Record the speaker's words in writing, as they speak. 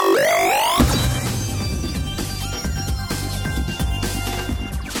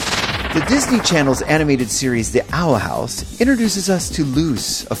The Disney Channel's animated series, The Owl House, introduces us to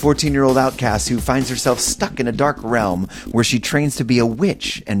Luce, a 14-year-old outcast who finds herself stuck in a dark realm where she trains to be a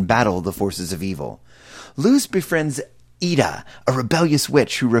witch and battle the forces of evil. Luce befriends Ida, a rebellious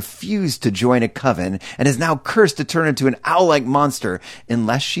witch who refused to join a coven and is now cursed to turn into an owl-like monster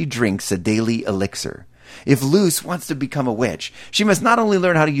unless she drinks a daily elixir. If Luce wants to become a witch, she must not only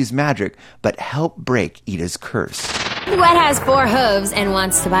learn how to use magic, but help break Ida's curse. What has 4 hooves and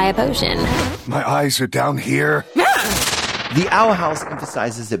wants to buy a potion? My eyes are down here. The Owl House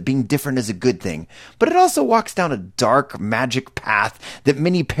emphasizes that being different is a good thing, but it also walks down a dark magic path that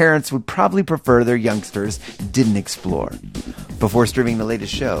many parents would probably prefer their youngsters didn't explore. Before streaming the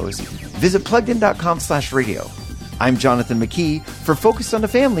latest shows, visit PluggedIn.com/radio. I'm Jonathan McKee for Focus on the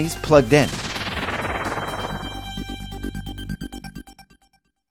Family's Plugged In.